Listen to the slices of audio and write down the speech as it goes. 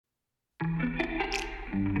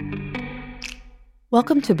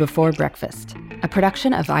Welcome to Before Breakfast, a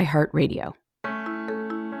production of iHeartRadio.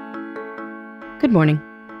 Good morning.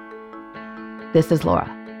 This is Laura.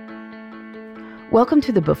 Welcome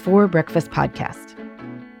to the Before Breakfast podcast.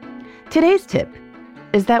 Today's tip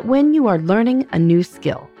is that when you are learning a new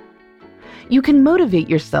skill, you can motivate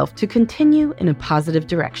yourself to continue in a positive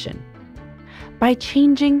direction by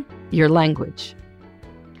changing your language.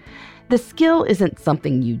 The skill isn't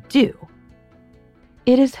something you do.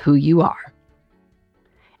 It is who you are.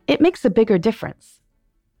 It makes a bigger difference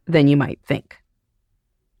than you might think.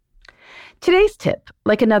 Today's tip,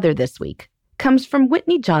 like another this week, comes from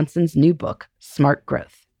Whitney Johnson's new book, Smart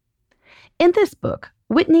Growth. In this book,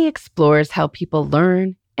 Whitney explores how people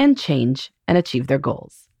learn and change and achieve their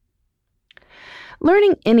goals.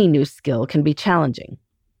 Learning any new skill can be challenging.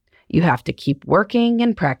 You have to keep working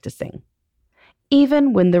and practicing,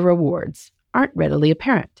 even when the rewards aren't readily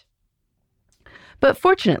apparent. But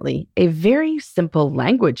fortunately, a very simple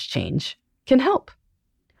language change can help.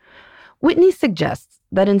 Whitney suggests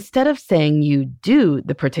that instead of saying you do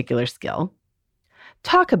the particular skill,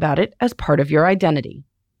 talk about it as part of your identity.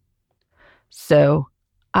 So,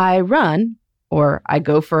 I run, or I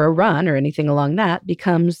go for a run, or anything along that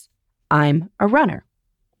becomes I'm a runner.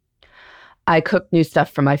 I cook new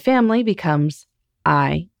stuff for my family becomes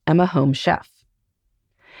I am a home chef.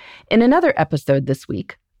 In another episode this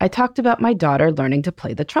week, I talked about my daughter learning to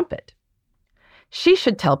play the trumpet. She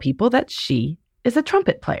should tell people that she is a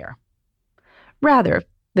trumpet player, rather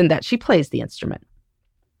than that she plays the instrument.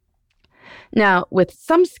 Now, with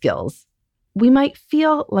some skills, we might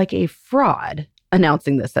feel like a fraud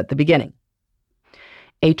announcing this at the beginning.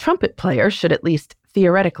 A trumpet player should at least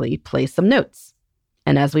theoretically play some notes.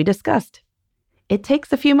 And as we discussed, it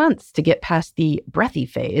takes a few months to get past the breathy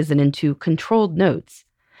phase and into controlled notes,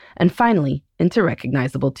 and finally into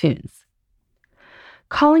recognizable tunes.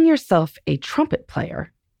 Calling yourself a trumpet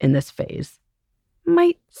player in this phase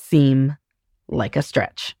might seem like a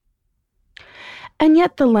stretch. And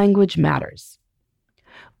yet the language matters.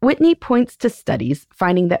 Whitney points to studies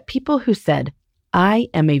finding that people who said, I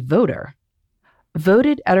am a voter,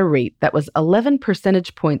 voted at a rate that was 11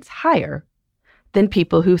 percentage points higher than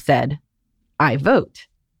people who said, I vote.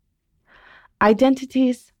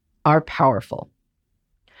 Identities are powerful.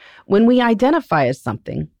 When we identify as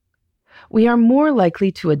something, we are more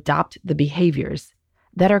likely to adopt the behaviors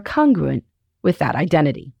that are congruent with that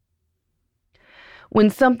identity.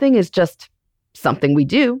 When something is just something we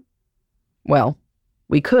do, well,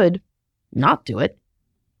 we could not do it.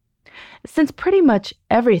 Since pretty much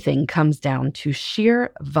everything comes down to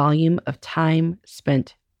sheer volume of time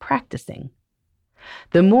spent practicing,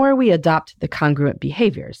 the more we adopt the congruent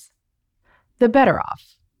behaviors, the better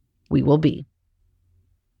off we will be.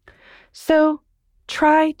 So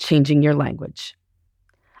try changing your language.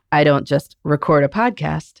 I don't just record a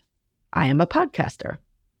podcast, I am a podcaster.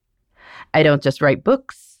 I don't just write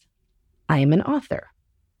books, I am an author.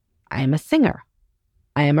 I am a singer.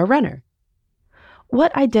 I am a runner.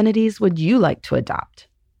 What identities would you like to adopt?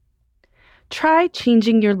 Try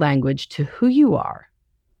changing your language to who you are,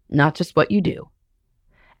 not just what you do.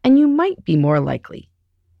 And you might be more likely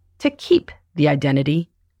to keep the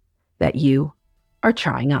identity that you are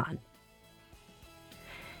trying on.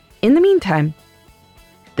 In the meantime,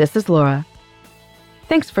 this is Laura.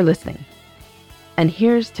 Thanks for listening. And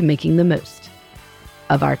here's to making the most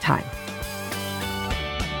of our time.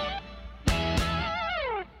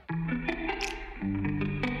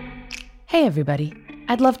 Hey everybody,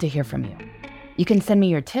 I'd love to hear from you. You can send me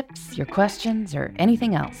your tips, your questions, or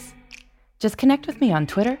anything else. Just connect with me on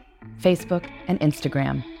Twitter, Facebook, and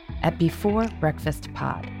Instagram at Before Breakfast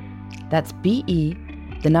Pod. That's BE,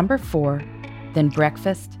 the number 4, then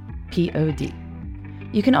breakfast, POD.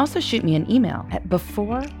 You can also shoot me an email at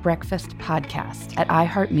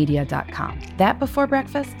beforebreakfastpodcast@iheartmedia.com. That Before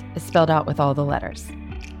Breakfast is spelled out with all the letters.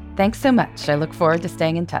 Thanks so much. I look forward to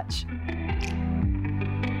staying in touch.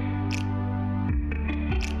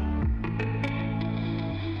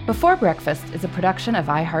 Before Breakfast is a production of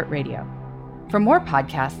iHeartRadio. For more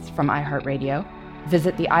podcasts from iHeartRadio,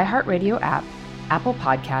 visit the iHeartRadio app, Apple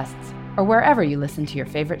Podcasts, or wherever you listen to your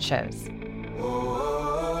favorite shows.